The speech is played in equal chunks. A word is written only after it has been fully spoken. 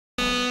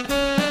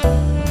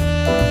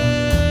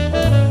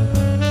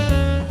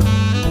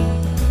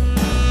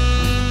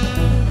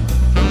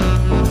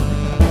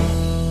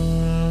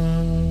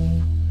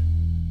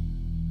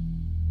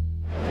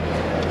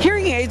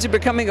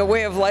becoming a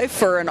way of life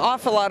for an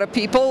awful lot of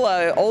people,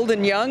 old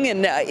and young,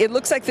 and it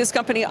looks like this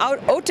company,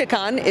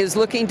 Oticon, is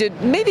looking to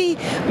maybe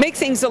make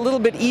things a little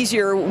bit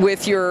easier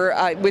with your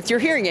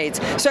hearing aids.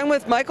 So I'm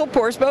with Michael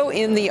Porsbo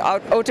in the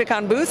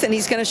Oticon booth, and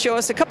he's going to show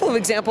us a couple of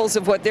examples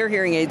of what their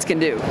hearing aids can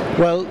do.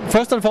 Well,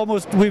 first and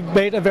foremost, we've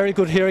made a very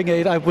good hearing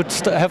aid. I would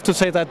have to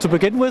say that to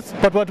begin with,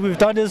 but what we've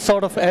done is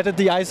sort of added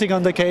the icing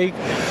on the cake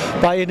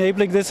by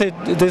enabling this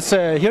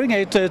hearing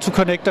aid to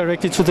connect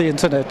directly to the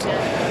internet.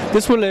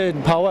 This will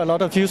empower a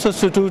lot of users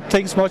to do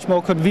things much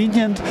more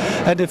convenient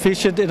and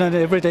efficient in an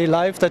everyday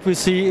life that we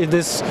see in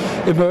this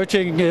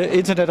emerging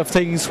Internet of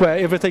Things where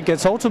everything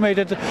gets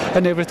automated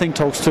and everything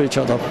talks to each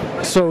other.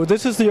 So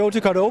this is the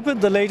Oticon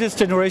Open, the latest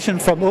generation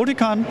from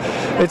Oticon.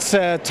 It's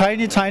a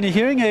tiny, tiny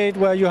hearing aid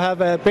where you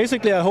have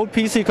basically a whole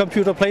PC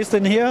computer placed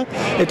in here.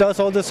 It does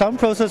all the sound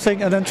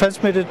processing and then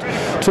transmitted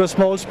to a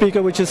small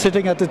speaker which is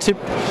sitting at the tip,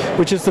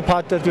 which is the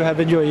part that you have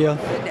in your ear.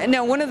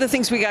 Now, one of the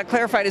things we got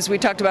clarified as we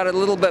talked about it a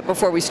little bit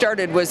before we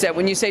started was that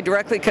when you say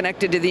directly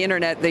connected to the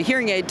internet, the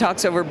hearing aid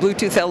talks over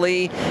Bluetooth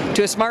LE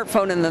to a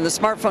smartphone, and then the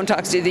smartphone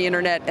talks to the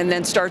internet and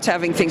then starts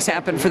having things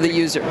happen for the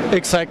user.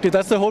 Exactly,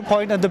 that's the whole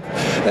point, and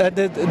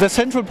the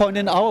central point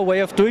in our way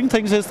of doing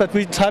things is that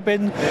we tap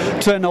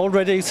into an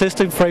already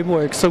existing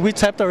framework. So we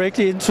tap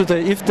directly into the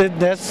if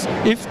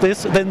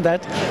this then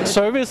that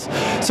service,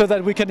 so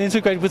that we can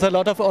integrate with a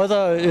lot of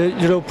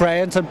other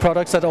brands and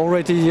products that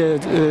already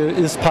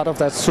is part of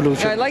that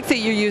solution. I like that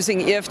you're using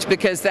IFT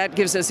because that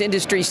gives us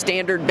industry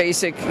standard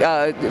basic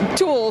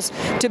tools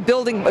to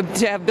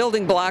have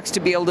building blocks to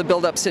be able to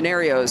build up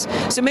scenarios.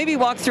 So maybe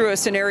walk through a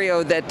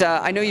scenario that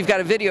I know you've got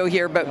a video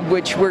here, but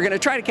which we're going to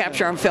try to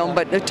capture on film.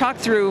 But talk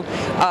through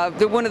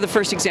one of the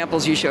first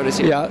examples you showed us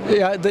here.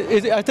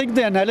 Yeah. I think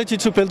the analogy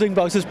to building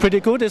blocks is pretty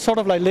good. It's sort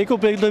of like Lego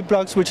building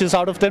blocks, which is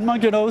out of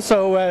Denmark,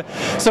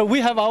 So we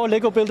have our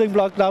Lego building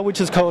block now, which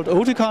is called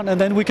Oticon,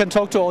 and then we can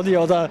talk to all the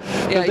other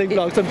building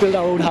blocks and build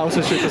our own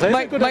houses.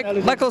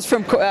 Michael's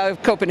from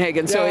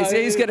Copenhagen, so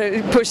he's going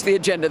to push the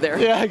agenda there.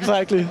 Yeah,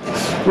 exactly.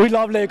 We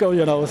love Lego,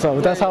 so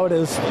that's how it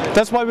is.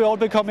 That's why we all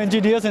become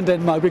engineers in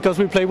Denmark, because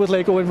we play with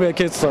Lego when we were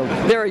kids. So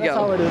there we go. That's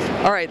how it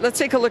is. All right, let's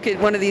take a look at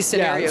one of these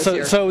scenarios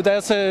here. So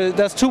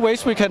there's two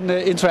ways we can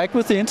interact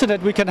with the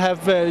internet. We can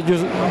have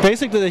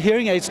basically the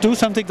hearing aids do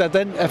something that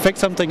then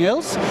affects something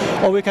else,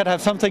 or we can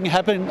have something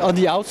happen on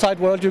the outside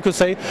world, you could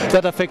say,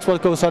 that affects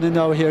what goes on in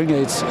our hearing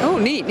aids. Oh,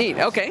 neat.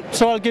 Okay.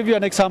 So I'll give you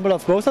an example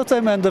of both of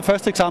them, and the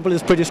first example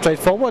is pretty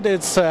straightforward.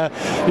 It's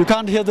you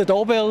can't hear the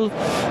doorbell,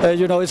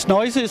 it's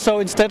noisy, so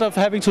instead of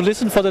having to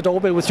listen for the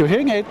doorbell with your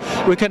hearing aid,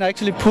 we can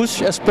actually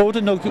push a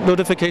spoken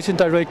notification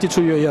directly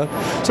to your ear.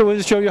 So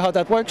we'll show you how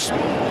that works. Do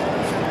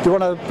you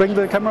want to bring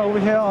the camera over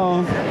here?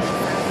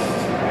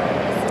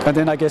 And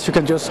then I guess you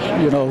can just,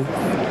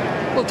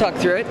 We'll talk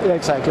through it. Yeah,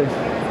 exactly.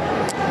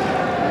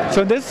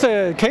 So in this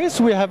case,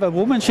 we have a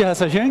woman, she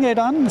has a hearing aid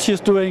on,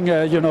 she's doing,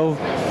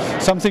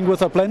 something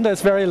with a blender.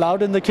 It's very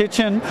loud in the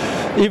kitchen.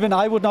 Even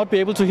I would not be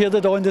able to hear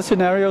the door in this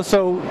scenario.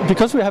 So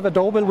because we have a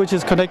doorbell which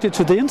is connected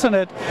to the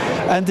internet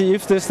and the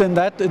if this then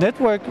that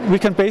network, we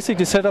can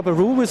basically set up a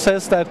rule which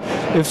says that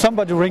if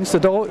somebody rings the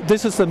door,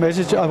 this is the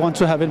message I want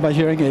to have in my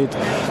hearing aid.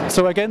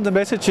 So again, the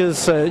message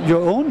is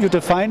your own, you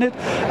define it,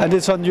 and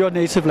it's on your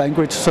native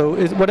language. So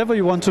whatever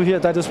you want to hear,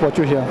 that is what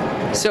you hear.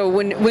 So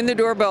when the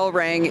doorbell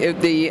rang,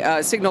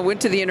 the signal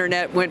went to the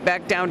internet, went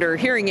back down to her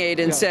hearing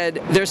aid and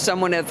said, there's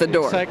someone at the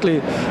door.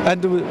 Exactly.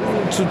 And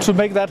to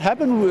make that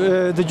happen,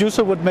 the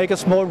user would make a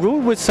small rule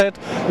which said,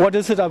 what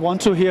is it I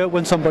want to hear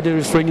when somebody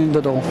is ringing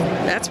the door?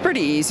 That's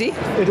pretty easy.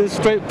 It is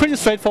pretty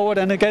straightforward,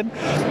 and again,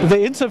 the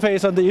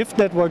interface on the IFT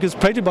network is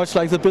pretty much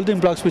like the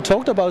building blocks we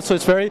talked about, so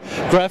it's very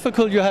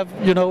graphical. You have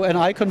an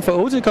icon for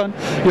Oticon,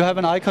 you have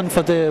an icon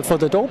for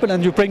the doorbell,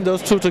 and you bring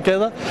those two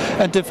together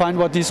and define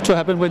what needs to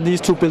happen when these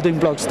two building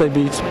blocks they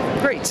meet.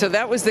 Great, so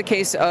that was the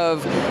case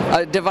of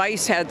a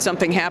device had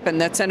something happen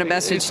that sent a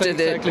message to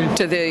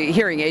the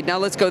hearing aid. Now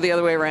let's go the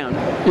other way around.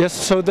 Yes,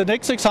 so the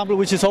next example,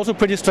 which is also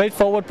pretty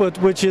straightforward, but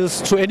which is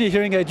to any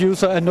hearing aid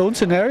user a known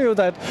scenario,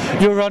 that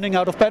you're running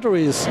out of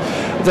batteries.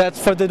 That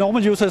for the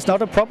normal user is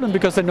not a problem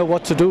because they know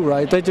what to do,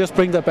 right? They just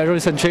bring their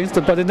batteries and change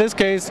them. But in this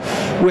case,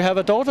 we have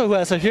a daughter who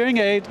has a hearing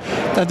aid,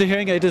 and the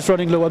hearing aid is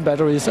running low on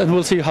batteries, and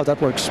we'll see how that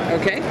works.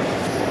 Okay.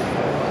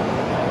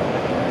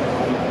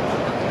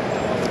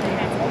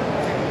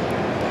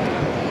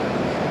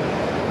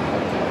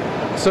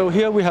 So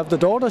here we have the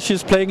daughter.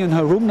 She's playing in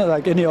her room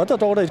like any other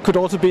daughter. It could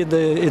also be in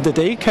the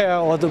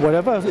daycare or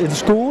whatever, in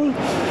school.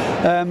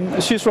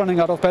 She's running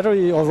out of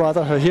battery, or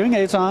rather her hearing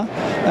aids are.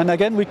 And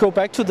again, we go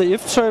back to the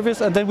IFT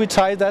service, and then we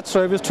tie that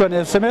service to an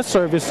SMS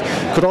service.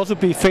 It could also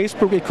be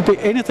Facebook. It could be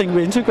anything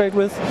we integrate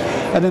with.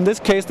 And in this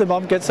case, the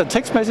mom gets a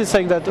text message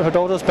saying that her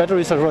daughter's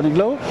batteries are running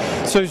low,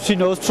 so she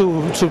knows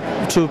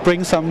to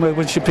bring some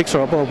when she picks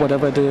her up or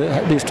whatever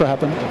needs to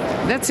happen.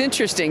 That's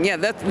interesting. Yeah,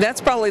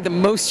 that's probably the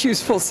most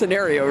useful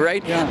scenario,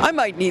 right? Yeah. I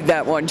might need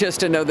that one just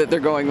to know that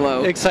they're going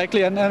low.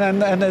 Exactly, and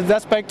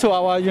that's back to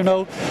our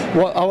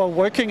our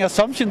working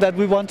assumption that that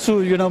we want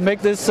to,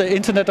 make this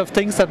Internet of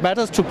Things that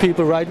matters to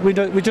people, right?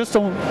 We just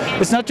don't.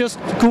 It's not just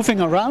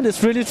goofing around.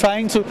 It's really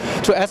trying to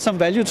add some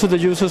value to the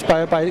users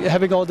by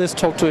having all this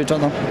talk to each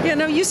other. Yeah.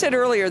 No, you said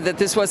earlier that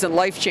this wasn't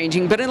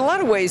life-changing, but in a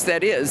lot of ways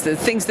that is. The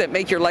things that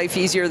make your life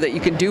easier, that you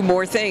can do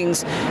more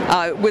things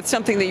with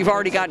something that you've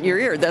already got in your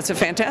ear. That's a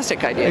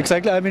fantastic idea.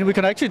 Exactly. I mean, we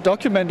can actually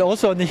document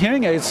also on the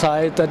hearing aid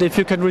side that if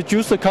you can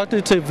reduce the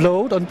cognitive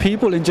load on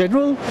people in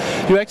general,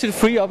 you actually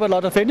free up a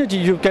lot of energy.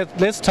 You get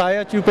less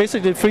tired. You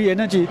basically free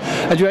energy,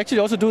 and you actually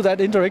also do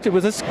that indirectly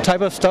with this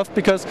type of stuff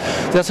because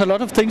there's a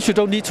lot of things you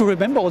don't need to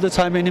remember all the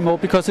time anymore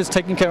because it's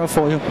taken care of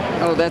for you.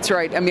 Oh, that's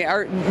right. I mean,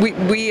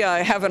 we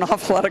have an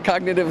awful lot of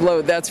cognitive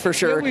load. That's for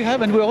sure. Yeah, we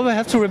have, and we always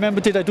have to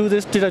remember: did I do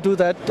this? Did I do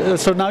that?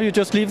 So now you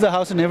just leave the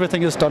house and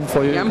everything is done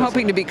for you. Yeah, I'm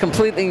hoping to be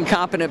completely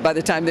incompetent by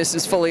the time this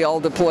is fully all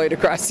deployed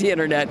across the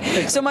internet.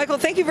 So, Michael,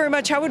 thank you very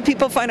much. How would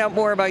people find out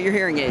more about your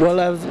hearing aids?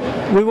 Well,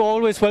 we will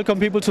always welcome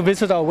people to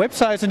visit our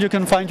websites, and you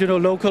can find,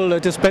 local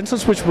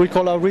dispensers, which we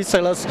call our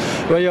resellers,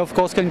 where you, of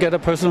course, can get a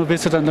personal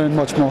visit and learn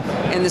much more.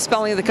 And the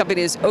spelling of the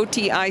company is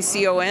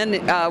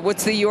Oticon.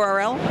 What's the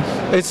URL?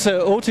 It's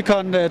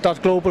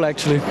oticon.global,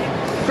 actually.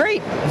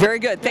 Great. Very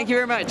good. Thank you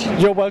very much.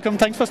 You're welcome.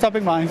 Thanks for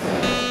stopping by.